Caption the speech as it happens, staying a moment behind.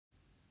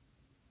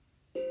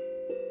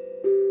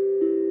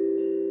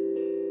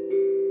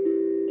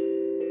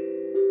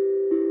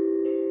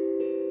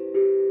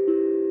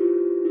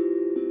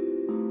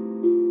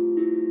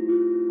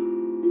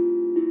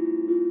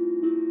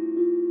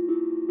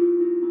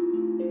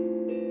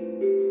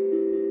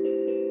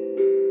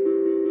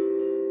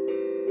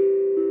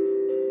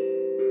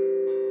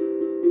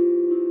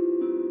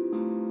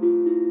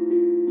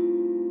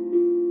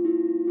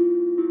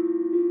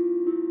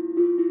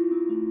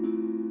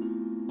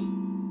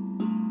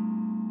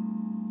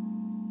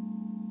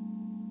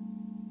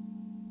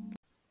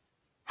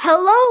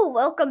Hello,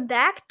 welcome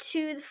back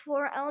to the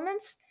Four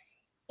Elements.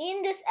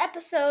 In this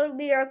episode,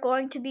 we are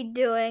going to be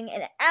doing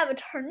an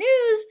Avatar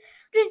news.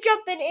 Just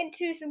jumping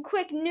into some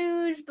quick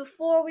news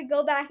before we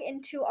go back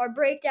into our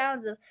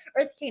breakdowns of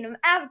Earth Kingdom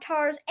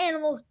avatars,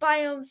 animals,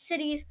 biomes,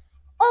 cities,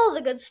 all the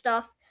good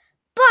stuff.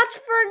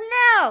 But for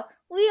now,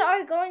 we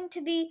are going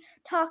to be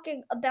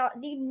talking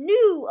about the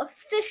new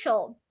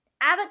official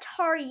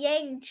Avatar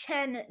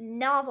YANGCHEN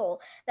novel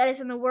that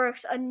is in the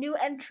works, a new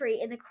entry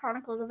in the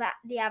Chronicles of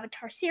the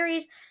Avatar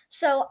series.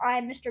 So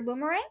I'm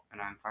Mrboomerang. And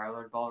I'm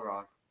Firelord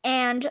Balrog.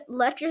 And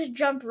let's just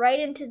jump right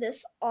into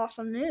this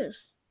awesome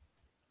news.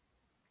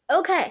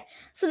 Okay,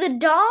 so The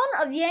Dawn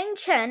of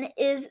YANGCHEN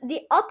is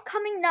the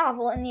upcoming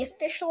novel in the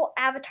official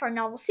Avatar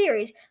novel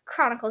series,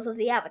 Chronicles of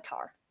the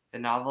Avatar. The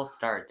novel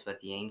starts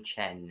with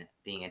YANGCHEN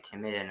being a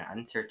timid and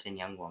uncertain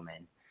young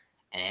woman,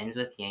 and ends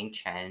with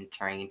YANGCHEN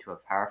turning into a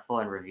powerful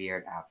and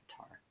revered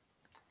avatar.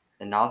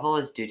 The novel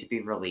is due to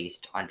be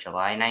released on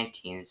July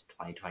 19th,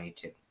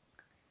 2022.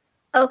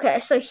 Okay,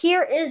 so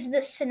here is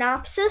the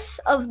synopsis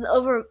of the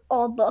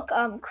overall book.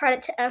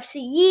 Credit to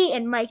FCE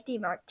and Mike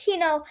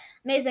DiMartino.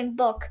 Amazing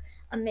book,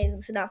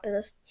 amazing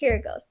synopsis. Here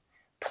it goes.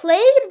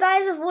 Plagued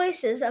by the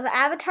voices of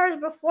avatars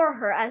before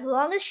her as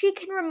long as she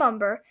can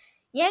remember,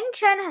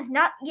 YANGCHEN has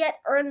not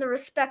yet earned the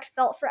respect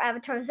felt for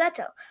Avatar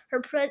Zeto,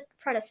 her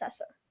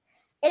predecessor.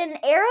 In an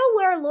era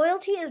where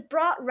loyalty is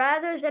brought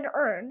rather than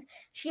earned,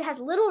 she has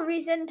little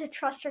reason to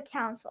trust her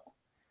counsel.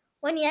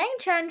 When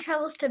YANGCHEN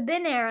travels to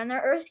Bin-Air in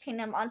the Earth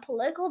Kingdom on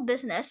political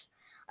business,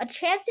 a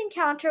chance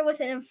encounter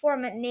with an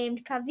informant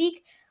named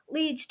Kavik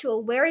leads to a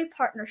wary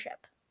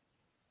partnership.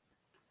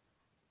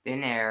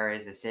 Bin-Air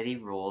is a city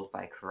ruled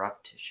by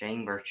corrupt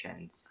Shang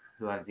merchants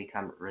who have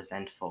become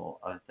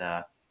resentful of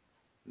the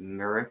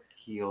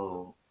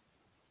Mroomerang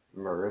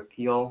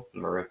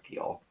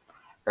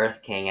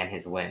Earth King and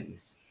his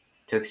whims.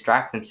 To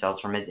extract themselves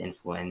from his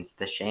influence,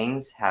 the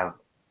Shangs have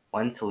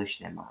one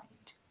solution in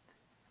mind: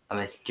 a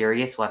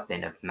mysterious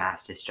weapon of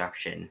mass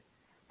destruction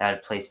that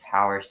would place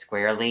power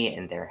squarely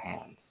in their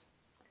hands.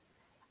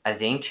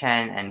 As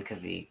YANGCHEN and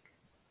Kavik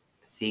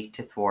seek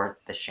to thwart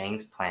the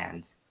Shang's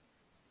plans,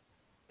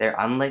 their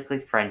unlikely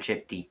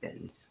friendship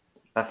deepens.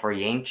 But for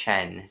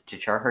YANGCHEN to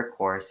chart her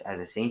course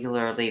as a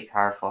singularly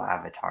powerful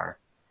avatar,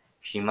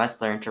 she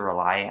must learn to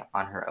rely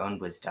on her own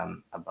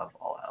wisdom above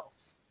all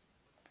else.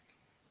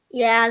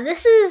 Yeah,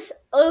 this is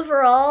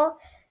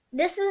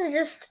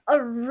just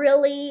a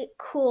really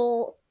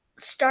cool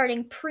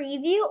starting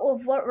preview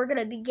of what we're going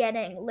to be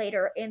getting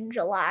later in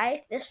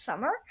July this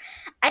summer.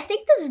 I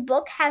think this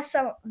book has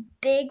some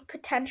big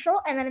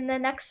potential, and then in the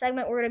next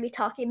segment we're going to be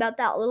talking about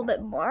that a little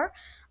bit more.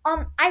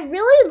 I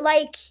really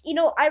like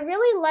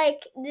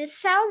this.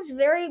 Sounds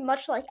very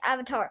much like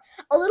Avatar,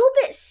 a little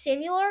bit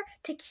similar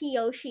to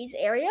Kyoshi's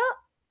era,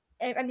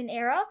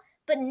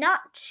 but not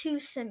too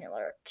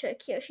similar to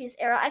Kyoshi's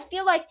era. I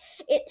feel like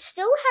it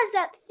still has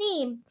that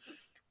theme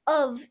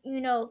of,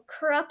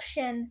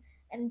 corruption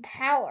and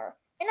power.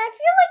 And I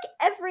feel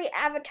like every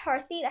Avatar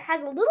theme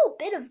has a little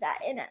bit of that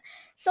in it.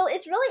 So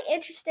it's really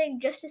interesting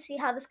just to see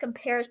how this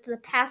compares to the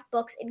past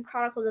books in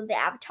Chronicles of the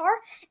Avatar.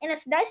 And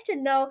it's nice to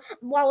know,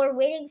 while we're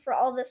waiting for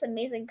all this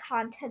amazing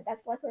content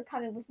that's likely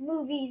coming with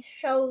movies,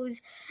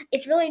 shows,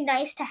 it's really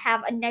nice to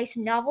have a nice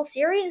novel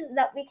series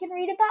that we can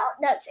read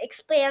about that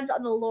expands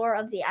on the lore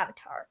of the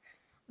Avatar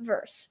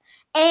verse.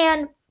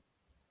 And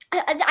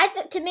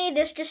to me,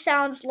 this just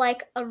sounds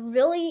like a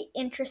really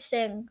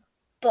interesting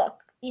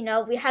book.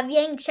 We have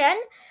YANGCHEN,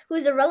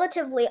 who's a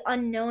relatively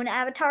unknown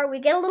avatar. We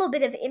get a little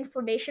bit of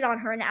information on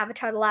her in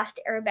Avatar: The Last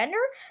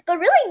Airbender, but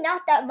really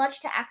not that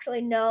much to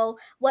actually know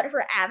what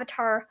her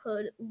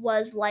avatarhood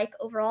was like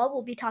overall.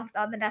 We'll be talking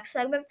about in the next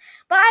segment.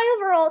 But I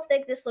overall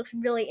think this looks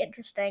really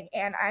interesting,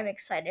 and I'm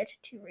excited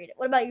to read it.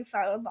 What about you,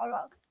 Firelord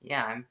Balrog?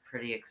 Yeah, I'm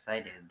pretty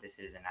excited. This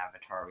is an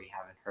avatar we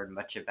haven't heard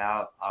much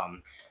about.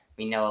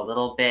 We know a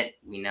little bit.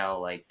 We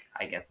know,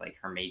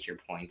 her major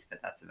points,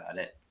 but that's about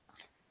it.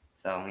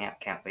 So, yeah,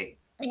 can't wait.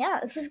 Yeah,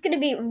 this is going to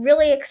be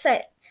really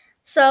exciting.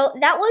 So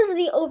that was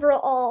the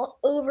overall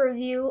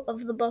overview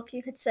of the book,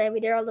 you could say.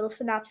 We did our little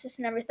synopsis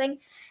and everything.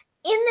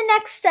 In the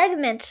next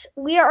segment,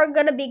 we are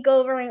going to be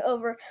going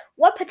over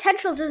what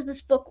potential does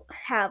this book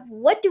have?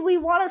 What do we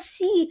want to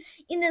see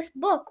in this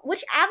book?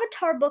 Which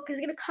Avatar book is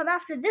going to come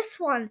after this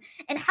one?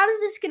 And how does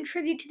this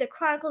contribute to the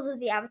Chronicles of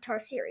the Avatar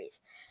series?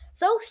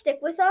 So stick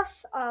with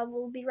us.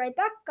 We'll be right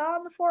back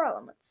on the Four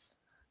Elements.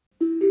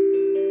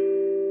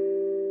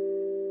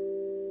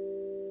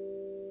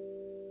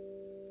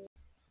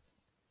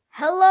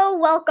 Hello,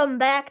 welcome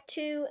back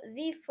to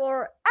the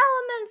Four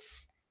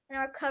Elements and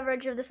our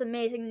coverage of this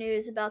amazing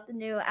news about the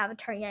new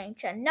Avatar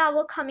YANGCHEN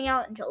novel coming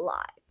out in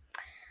July.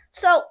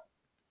 So,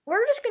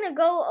 we're just going to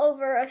go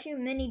over a few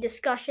mini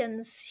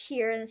discussions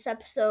here in this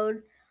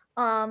episode.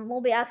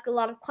 We'll be asking a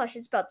lot of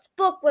questions about this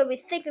book, what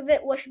we think of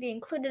it, what should be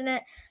included in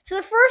it. So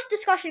the first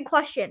discussion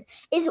question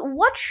is,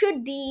 what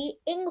should be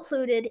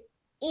included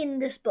in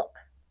this book?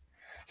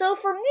 So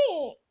for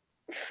me,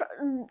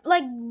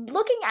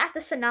 looking at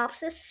the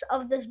synopsis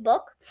of this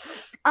book,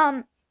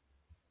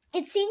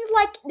 it seems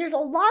like there's a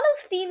lot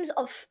of themes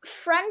of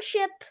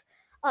friendship,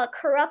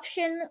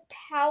 corruption,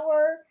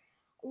 power,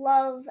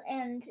 love,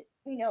 and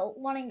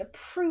wanting to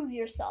prove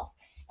yourself.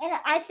 And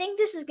I think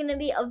this is going to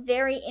be a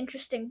very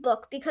interesting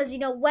book because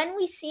when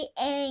we see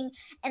Aang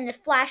and the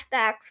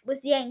flashbacks with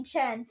Yang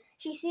Chen,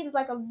 she seems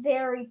like a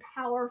very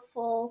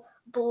powerful,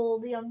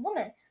 bold young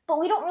woman. But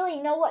we don't really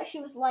know what she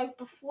was like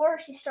before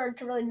she started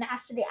to really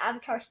master the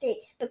Avatar state,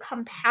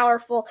 become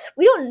powerful.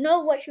 We don't know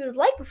what she was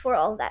like before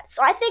all of that.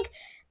 So I think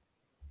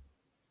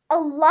a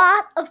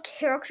lot of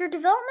character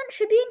development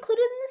should be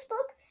included in this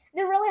book.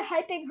 They're really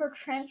hyping her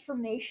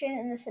transformation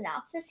in the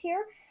synopsis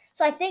here.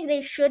 So I think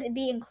they should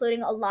be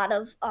including a lot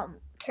of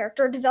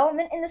character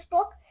development in this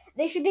book.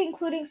 They should be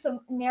including some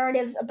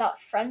narratives about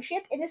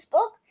friendship in this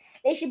book.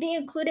 They should be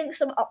including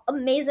some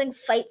amazing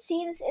fight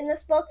scenes in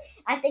this book.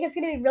 I think it's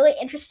going to be really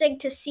interesting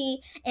to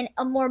see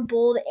a more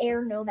bold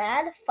air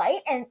nomad fight.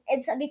 And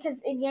it's because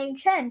in Yang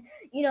Chen,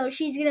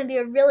 she's going to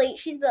be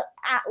she's the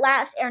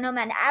last air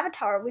nomad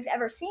avatar we've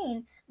ever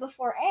seen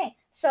before A.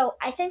 So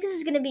I think this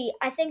is going to be,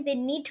 I think they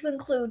need to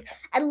include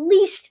at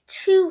least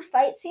 2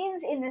 fight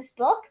scenes in this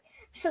book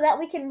so that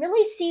we can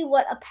really see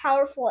what a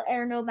powerful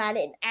air nomad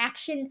in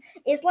action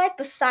is like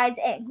besides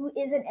Aang, who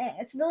isn't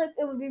Aang. It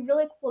would be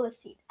really cool to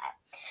see that.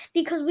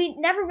 Because we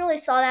never really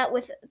saw that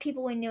with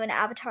people we knew in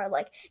Avatar,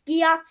 like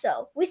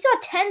Gyatso. We saw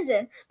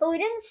Tenzin, but we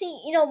didn't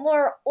see,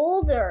 more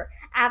older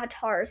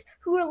avatars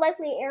who were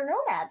likely air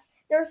nomads.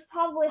 There's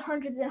probably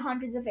hundreds and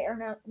hundreds of air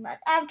nomad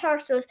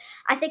avatars, so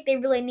I think they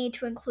really need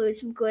to include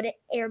some good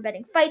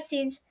airbending fight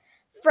scenes,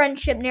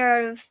 friendship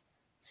narratives,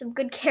 some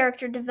good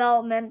character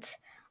development,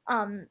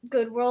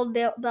 good world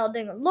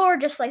building and lore,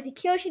 just like the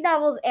Kyoshi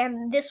novels,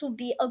 and this will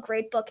be a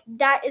great book.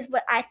 That is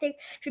what I think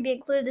should be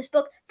included in this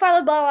book.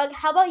 Firelord Balrog,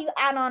 how about you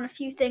add on a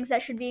few things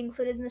that should be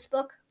included in this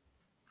book?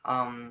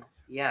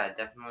 Yeah,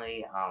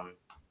 definitely.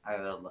 I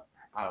would.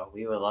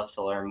 We would love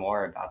to learn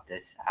more about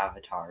this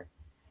avatar.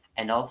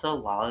 And also,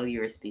 while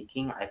you were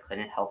speaking, I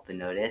couldn't help but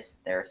notice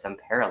there are some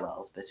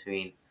parallels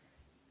between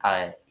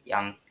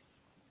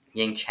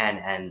Yang Chen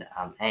and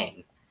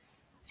Aang.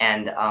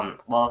 And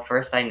well,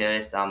 first I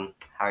noticed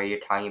how you're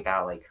talking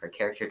about like her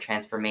character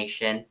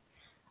transformation.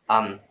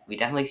 We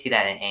definitely see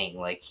that in Aang.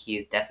 Like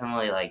he's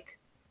definitely like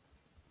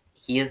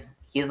he's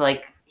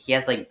like he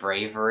has like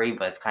bravery,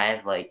 but it's kind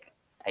of like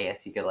I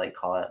guess you could like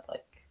call it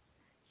like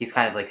he's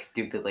kind of like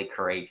stupidly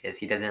courageous.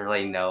 He doesn't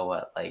really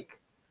know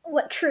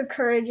what true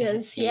courage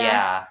is.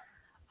 Yeah.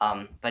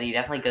 yeah. But he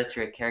definitely goes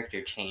through a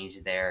character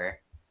change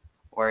there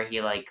where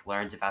he like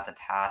learns about the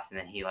past and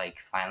then he like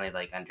finally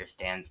like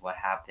understands what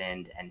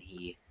happened and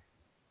he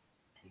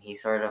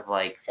sort of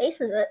like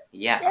faces it.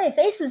 yeah. He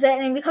faces it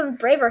and he becomes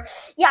braver.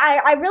 Yeah,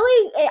 I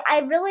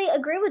really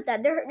agree with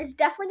that. There is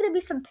definitely going to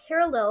be some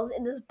parallels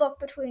in this book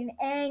between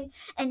Aang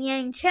and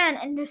Yang Chen,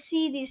 and to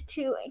see these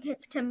two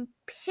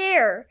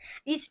compare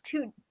these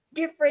two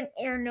different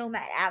air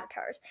nomad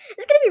avatars.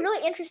 It's going to be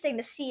really interesting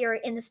to see her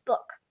in this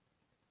book.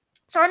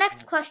 So our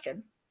next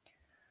question: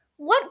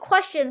 what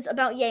questions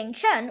about Yang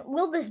Chen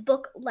will this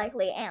book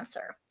likely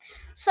answer?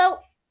 So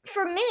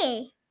for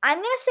me, I'm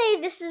gonna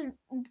say this is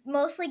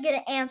mostly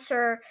gonna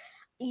answer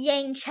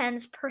Yang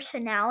Chen's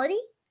personality.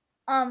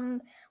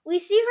 Um, we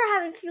see her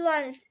having a few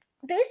lines.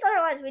 Based on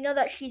her lines, we know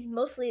that she's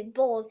mostly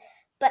bold,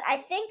 but I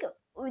think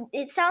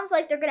it sounds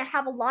like they're gonna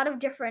have a lot of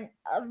different,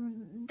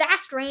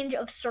 vast range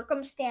of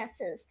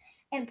circumstances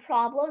and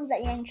problems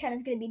that Yang Chen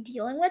is going to be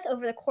dealing with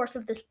over the course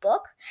of this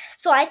book.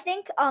 So I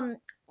think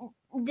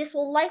this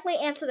will likely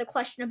answer the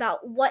question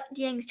about what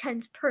Yang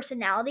Chen's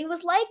personality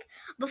was like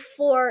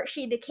before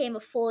she became a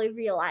fully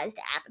realized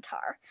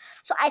avatar.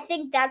 So I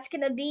think that's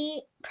going to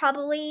be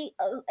probably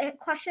a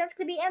question that's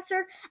going to be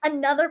answered.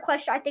 Another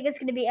question I think it's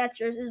going to be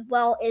answered as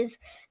well is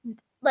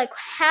like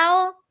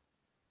how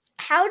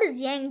does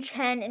Yang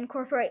Chen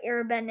incorporate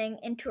airbending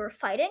into her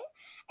fighting,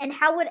 and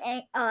how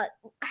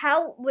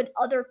would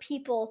other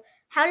people?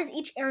 How does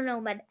each air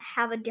nomad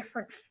have a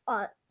different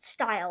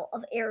style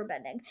of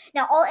airbending?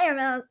 Now, all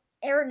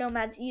air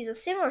nomads use a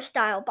similar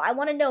style, but I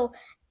want to know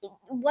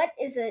what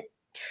is a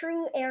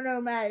true air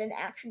nomad in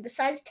action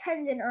besides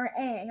Tenzin or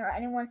Aang or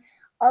anyone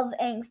of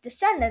Aang's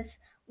descendants.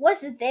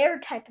 What's their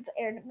type of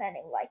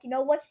airbending like?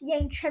 What's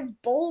Yang Chen's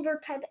bolder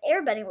type of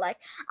airbending like?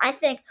 I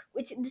think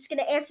it's going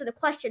to answer the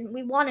question.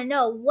 We want to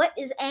know what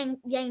is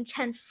Yang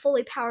Chen's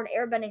fully powered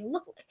airbending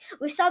look like.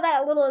 We saw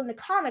that a little in the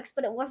comics,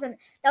 but it wasn't.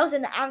 That was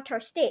in the Avatar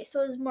state,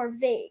 so it was more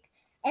vague.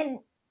 And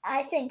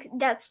I think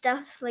that's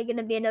definitely going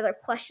to be another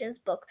questions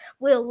book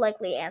will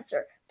likely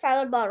answer.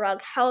 Tyler Balrog,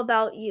 how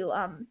about you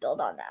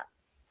build on that?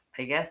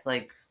 I guess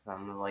like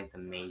some of like the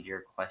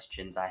major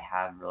questions I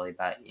have really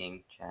about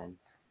Yang Chen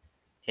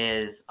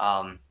is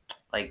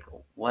like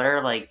what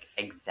are like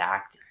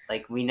exact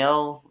like we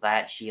know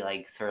that she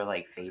like sort of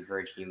like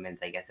favored humans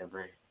I guess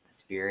over the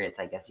spirits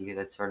I guess you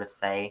could sort of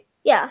say.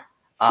 Yeah,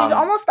 she's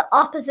almost the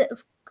opposite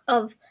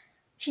of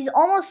she's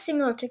almost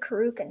similar to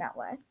Karuk in that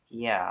way.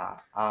 Yeah.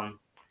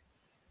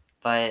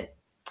 But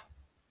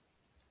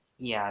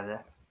yeah,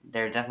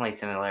 there are definitely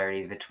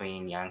similarities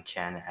between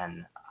YANGCHEN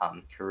and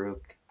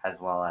Karuk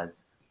as well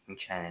as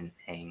YANGCHEN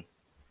and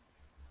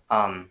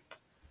Aang.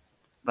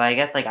 But I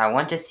guess like I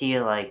want to see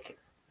like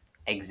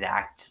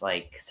exact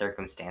like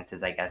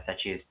circumstances, I guess, that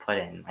she was put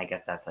in. I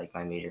guess that's like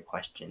my major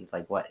questions.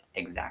 Like what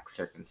exact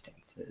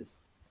circumstances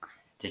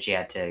did she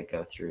have to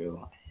go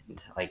through,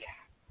 and like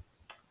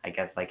I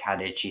guess like how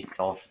did she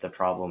solve the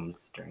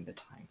problems during the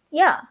time?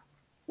 Yeah.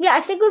 Yeah,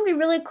 I think it would be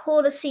really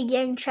cool to see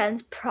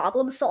YANGCHEN's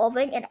problem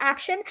solving in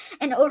action,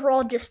 and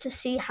overall just to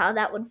see how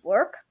that would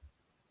work.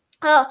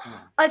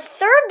 A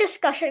third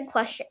discussion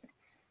question.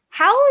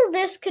 How will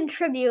this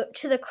contribute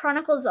to the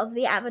Chronicles of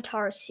the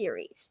Avatar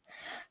series?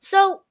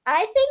 So I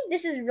think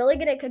this is really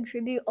going to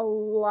contribute a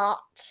lot.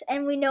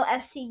 And we know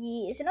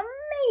FCE is an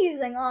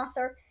amazing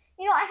author.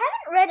 I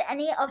haven't read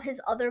any of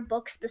his other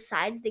books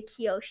besides the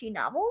Kyoshi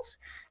novels,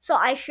 so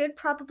I should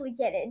probably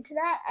get into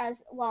that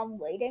as while I'm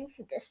waiting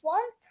for this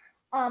one.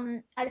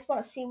 I just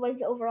want to see what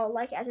he's overall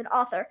like as an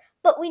author.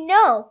 But we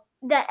know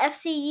that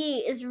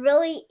FCE is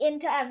really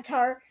into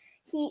Avatar.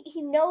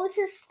 He knows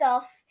his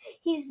stuff.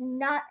 He's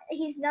not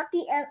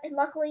the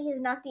luckily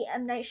he's not the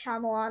M. Night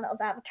Shyamalan of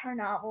Avatar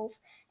novels,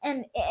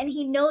 and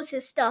he knows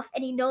his stuff,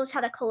 and he knows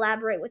how to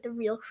collaborate with the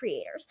real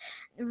creators,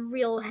 the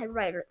real head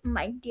writer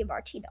Mike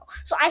DiMartino.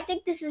 So I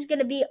think this is going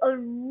to be a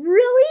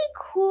really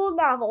cool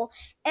novel,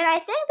 and I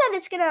think that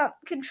it's going to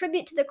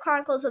contribute to the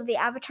Chronicles of the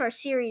Avatar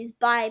series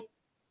by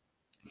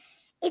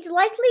it's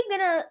likely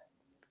going to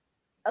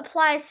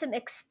apply some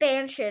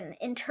expansion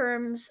in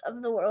terms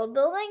of the world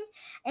building,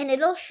 and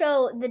it'll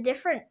show the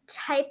different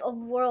type of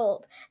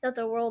world that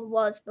the world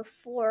was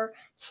before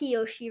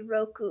Kyoshi,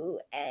 Roku,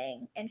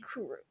 Aang, and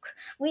Kuruk.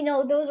 We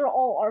know those are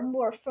all our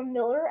more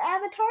familiar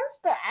avatars,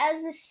 but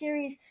as this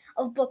series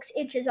of books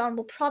inches on,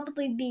 we'll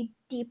probably be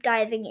deep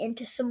diving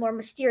into some more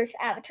mysterious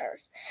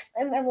avatars,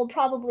 and we'll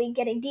probably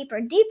getting deeper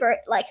and deeper,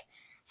 like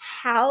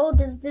how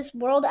does this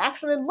world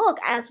actually look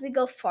as we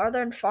go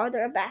farther and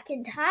farther back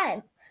in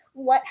time?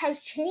 What has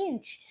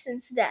changed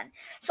since then?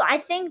 So I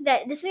think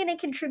that this is going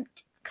to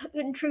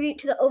contribute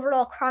to the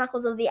overall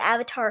Chronicles of the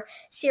Avatar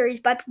series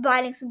by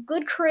providing some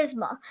good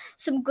charisma,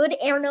 some good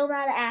air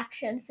nomad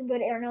action, some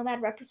good air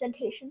nomad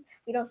representation.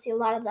 We don't see a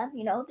lot of them,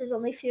 there's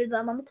only a few of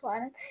them on the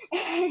planet.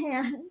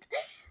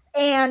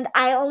 And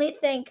I really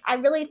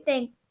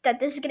think that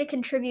this is going to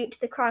contribute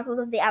to the Chronicles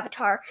of the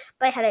Avatar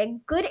by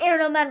having good air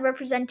nomad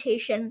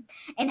representation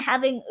and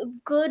having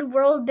good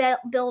world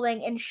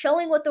building and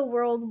showing what the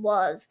world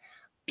was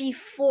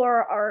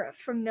before our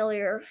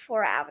familiar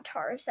four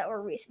avatars that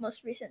were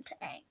most recent to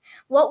Aang.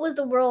 What was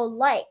the world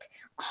like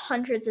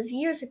hundreds of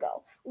years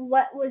ago?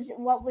 What was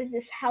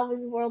this? How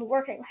was the world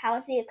working? How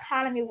is the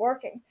economy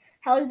working?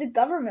 How is the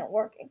government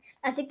working?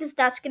 I think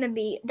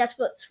that's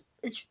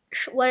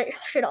what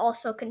should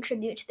also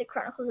contribute to the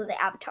Chronicles of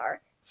the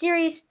Avatar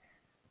series.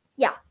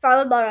 Yeah,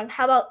 Firelord Balrog.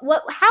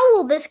 How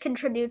will this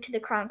contribute to the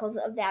Chronicles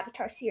of the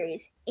Avatar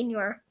series in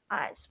your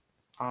eyes?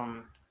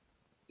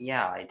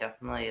 Yeah, I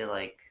definitely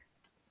like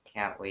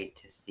can't wait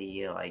to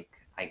see like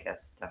I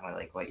guess definitely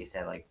like what you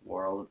said, like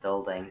world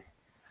building.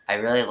 I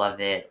really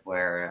love it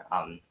where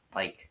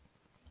like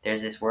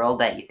there's this world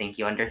that you think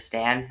you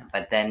understand,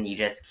 but then you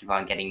just keep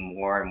on getting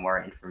more and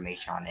more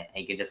information on it,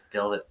 and you can just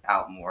build it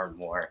out more and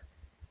more.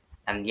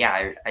 And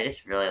yeah, I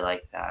just really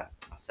like that.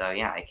 So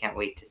yeah, I can't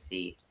wait to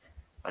see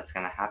what's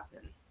gonna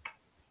happen.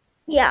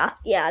 Yeah,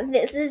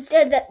 this is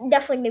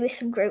definitely going to be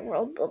some great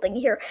world building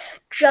here,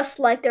 just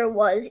like there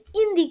was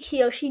in the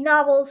Kyoshi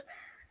novels.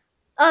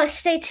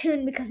 Stay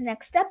tuned because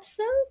next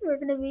episode we're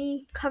going to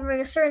be covering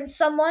a certain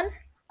someone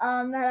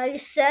that I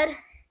just said.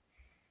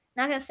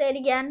 Not going to say it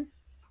again.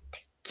 To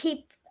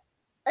keep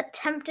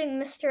attempting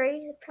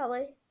mystery.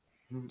 Probably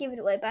give it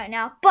away by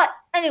now. But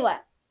anyway,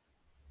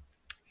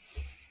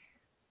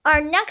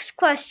 our next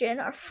question,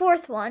 our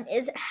fourth one,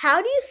 is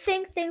how do you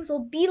think things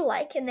will be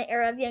like in the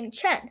era of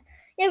YANGCHEN?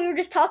 Yeah, we were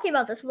just talking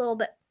about this a little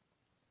bit.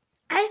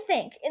 I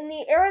think in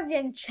the era of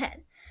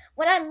YANGCHEN,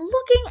 when I'm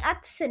looking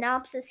at the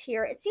synopsis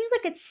here, it seems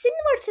like it's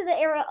similar to the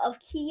era of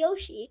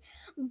Kyoshi,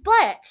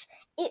 but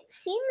it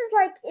seems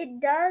like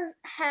it does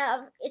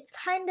have, it's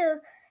kind of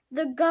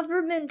the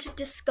government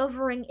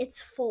discovering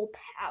its full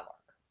power.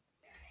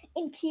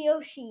 In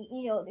Kyoshi,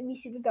 we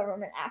see the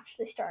government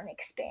actually starting to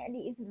expand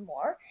even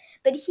more.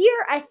 But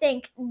here, I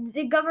think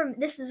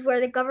this is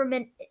where the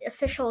government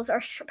officials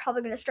are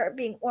probably going to start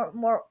being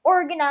more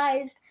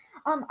organized.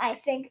 I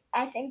think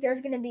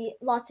there's going to be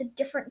lots of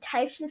different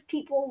types of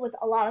people with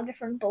a lot of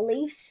different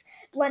beliefs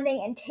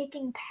blending and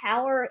taking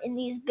power in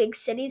these big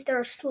cities that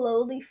are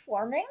slowly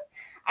forming.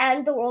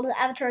 As the world of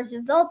Avatar is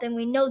developing,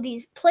 we know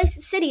these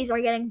cities are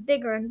getting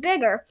bigger and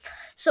bigger.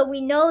 So we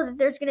know that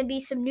there's going to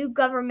be some new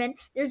government.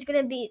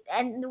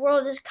 And the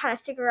world is kind of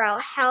figure out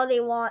how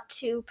they want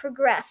to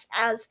progress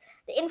as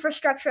the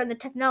infrastructure and the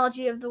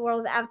technology of the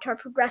world of Avatar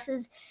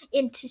progresses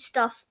into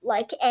stuff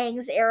like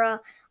Aang's era,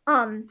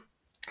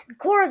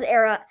 Korra's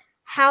era.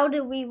 How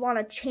do we want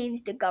to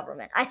change the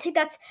government? I think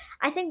that's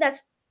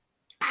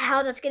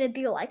how that's going to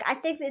be like. I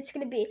think it's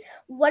going to be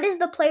what is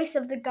the place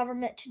of the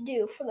government to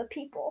do for the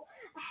people?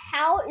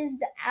 How is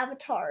the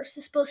Avatar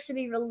supposed to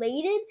be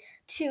related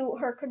to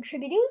her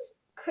contributors?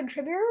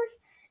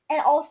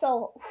 And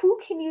also, who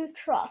can you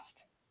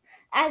trust?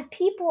 As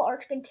people are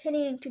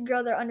continuing to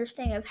grow their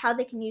understanding of how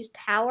they can use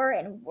power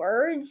and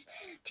words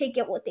to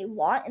get what they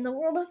want in the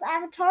world of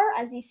Avatar,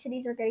 as these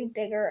cities are getting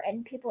bigger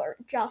and people are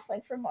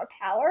jostling for more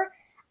power,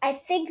 I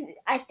think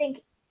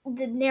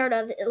the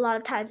narrative a lot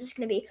of times is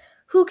going to be,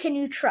 who can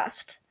you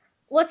trust?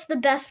 What's the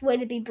best way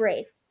to be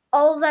brave?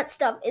 All of that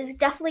stuff is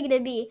definitely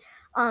going to be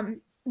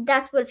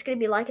that's what it's going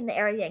to be like in the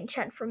era of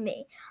YANGCHEN for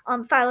me.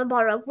 Firelord,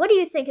 Balrog, what do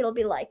you think it'll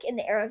be like in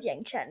the era of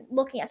YANGCHEN,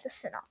 looking at the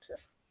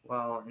synopsis?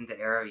 Well, in the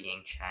era of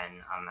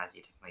YANGCHEN, as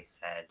you definitely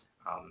said,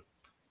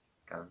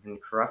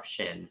 government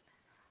corruption.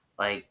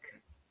 Like,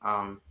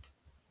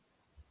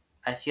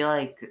 I feel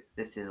like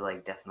this is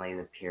like definitely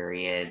the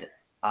period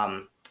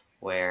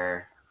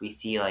where we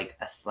see like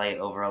a slight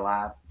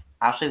overlap.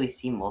 Actually, we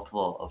see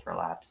multiple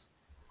overlaps.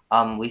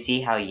 We see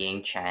how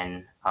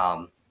YANGCHEN,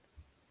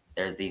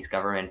 there's these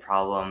government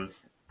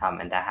problems,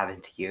 and that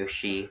happens to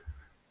Yoshi.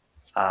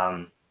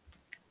 Um,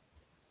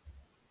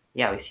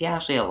 yeah, we see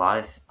actually a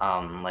lot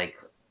of like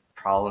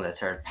problems that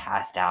sort of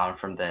passed down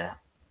from the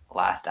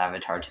last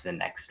Avatar to the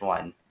next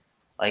one.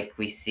 Like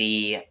we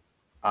see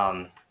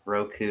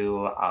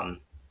Roku,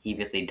 he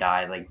basically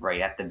dies like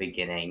right at the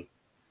beginning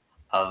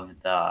of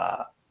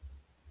the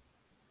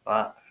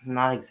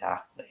not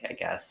exactly, I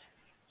guess.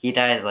 He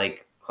dies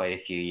like quite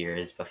a few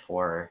years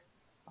before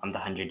the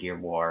 100-Year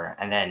War,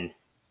 and then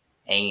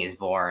Aang is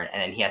born,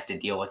 and then he has to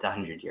deal with the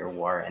 100-Year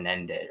War and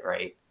end it,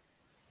 right?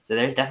 So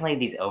there's definitely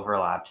these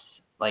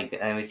overlaps. Like,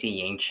 and we see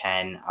Yang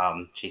Chen,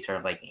 she sort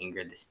of like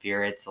angered the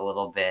spirits a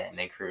little bit, and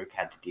then Karuk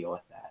had to deal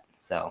with that.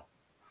 So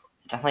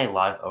definitely a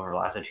lot of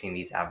overlaps between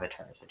these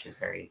avatars, which is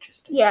very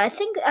interesting. Yeah, I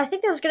think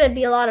there's gonna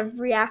be a lot of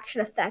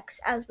reaction effects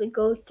as we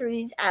go through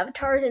these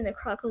avatars in the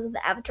Chronicles of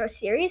the Avatar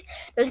series.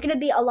 There's gonna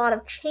be a lot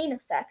of chain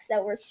effects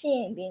that we're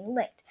seeing being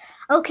linked.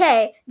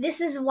 Okay,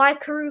 this is why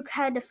Karuk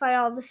had to fight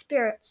all the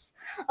spirits.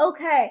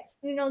 Okay,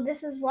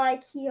 this is why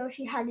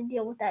Kiyoshi had to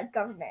deal with that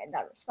government and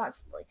that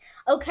responsibly.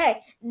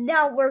 Okay,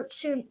 now we're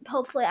soon,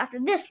 hopefully after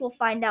this, we'll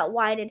find out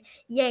why did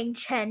Yang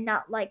Chen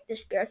not like the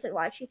spirits and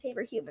why she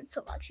favor humans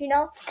so much.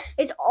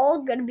 It's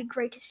all going to be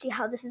great to see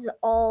how this is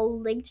all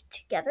linked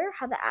together,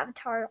 how the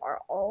avatars are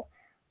all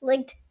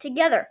linked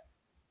together.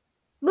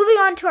 Moving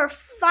on to our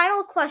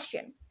final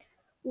question.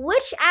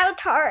 Which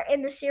avatar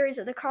in the series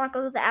of the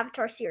Chronicles of the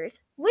Avatar series,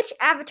 which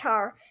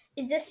avatar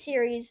is this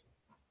series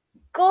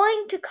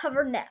going to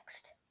cover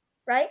next?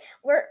 Right?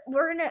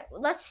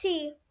 Let's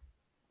see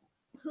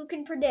who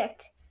can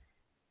predict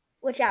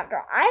which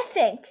avatar. I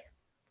think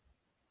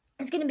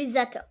it's gonna be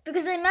Zeto,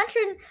 because they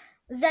mentioned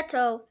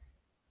Zeto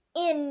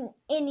in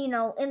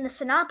the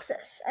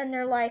synopsis, and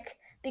they're like,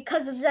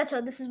 because of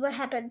Zeto, this is what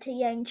happened to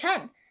Yang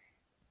Chen.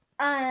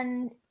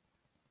 And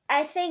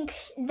I think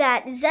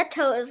that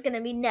Zeto is going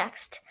to be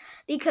next,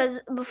 because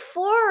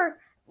before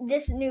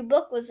this new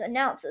book was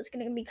announced, it's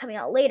going to be coming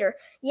out later,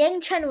 Yang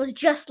Chen was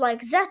just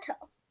like Zeto.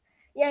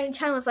 Yang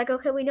Chen was like,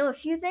 okay, we know a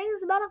few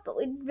things about him, but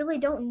we really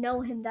don't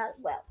know him that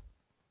well.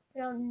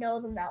 We don't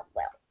know them that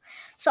well.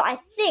 So I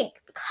think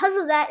because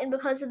of that, and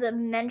because of the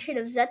mention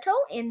of Zeto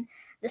in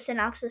the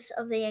synopsis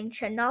of the Yang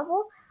Chen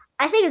novel,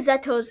 I think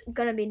Zeto's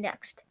gonna be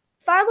next.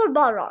 Firelord,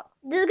 Balrog.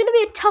 This is gonna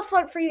be a tough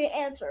one for you to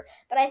answer,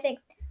 but I think,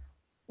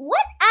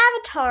 what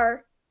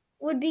avatar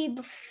would be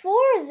before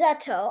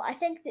Zeto? I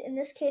think that in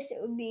this case it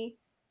would be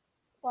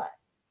what?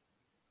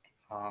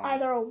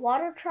 Either a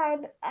Water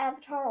Tribe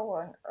avatar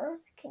or an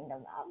Earth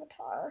Kingdom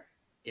avatar.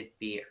 It'd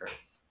be Earth.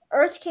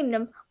 Earth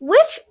Kingdom.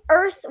 Which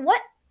Earth?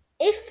 What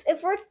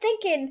if we're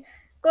thinking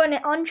going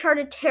to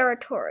uncharted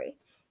territory,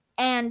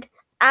 and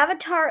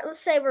Avatar? Let's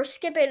say we're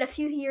skipping a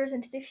few years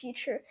into the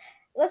future.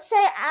 Let's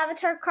say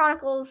Avatar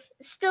Chronicles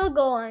is still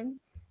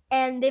going,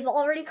 and they've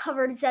already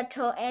covered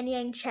Zeto and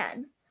Yang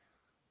Chen.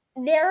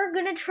 They're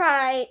gonna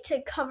try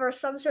to cover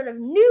some sort of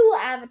new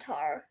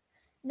Avatar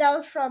that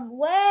was from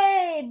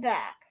way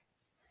back.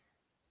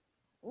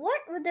 What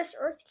would this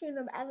Earth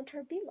Kingdom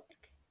Avatar be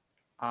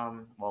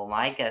like? Well,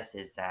 my guess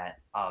is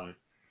that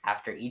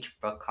after each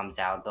book comes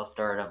out, they'll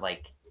sort of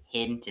like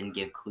hint and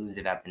give clues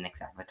about the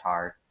next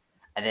Avatar,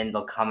 and then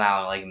they'll come out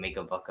and like make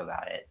a book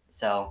about it.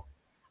 So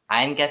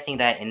I'm guessing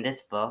that in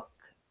this book,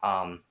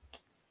 in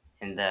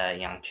the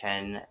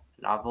YANGCHEN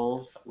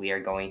novels, we are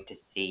going to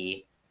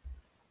see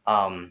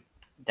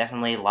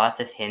definitely lots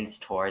of hints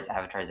towards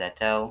Avatar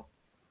Zeto.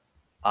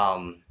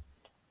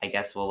 I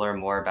guess we'll learn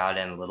more about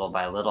him little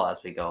by little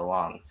as we go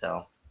along.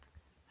 So,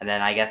 and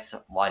then I guess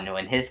when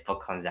his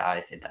book comes out,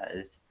 if it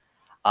does,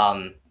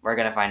 we're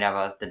gonna find out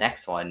about the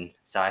next one.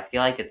 So I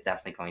feel like it's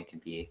definitely going to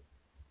be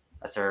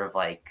a sort of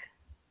like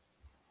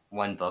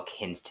one book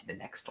hints to the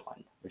next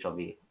one, which will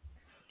be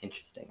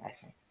interesting, I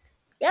think.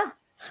 Yeah.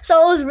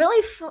 So it was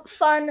really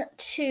fun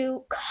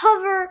to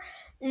cover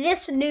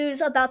this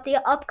news about the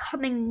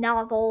upcoming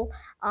novel,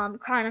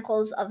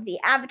 Chronicles of the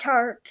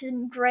Avatar. It's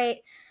been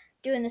great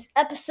doing this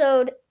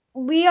episode.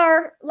 We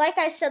are, like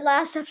I said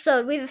last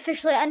episode, we've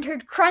officially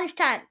entered crunch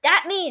time.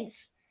 That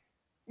means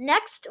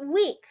next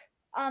week,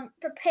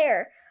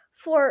 prepare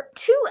for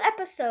 2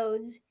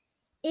 episodes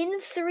in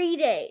 3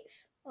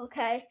 days.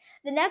 Okay?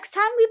 The next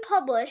time we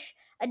publish,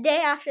 a day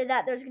after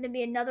that, there's going to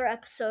be another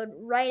episode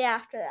right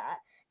after that.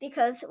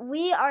 Because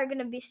we are going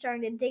to be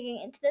starting to digging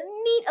into the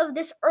meat of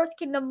this Earth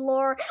Kingdom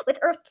lore with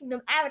Earth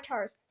Kingdom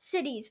avatars,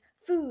 cities,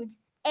 foods,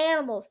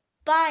 animals,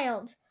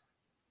 biomes,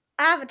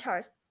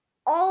 avatars,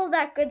 all of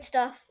that good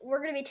stuff.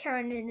 We're going to be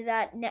tearing into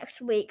that next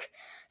week.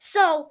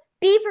 So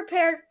be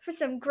prepared for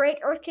some great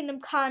Earth Kingdom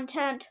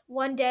content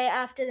one day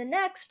after the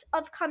next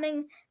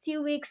upcoming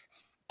few weeks.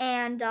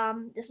 And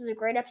this is a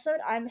great episode.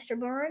 I'm Mr.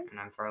 Boomerang. And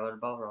I'm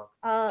Firelord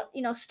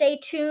Balrog. Stay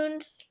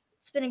tuned.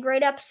 It's been a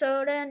great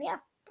episode, and yeah.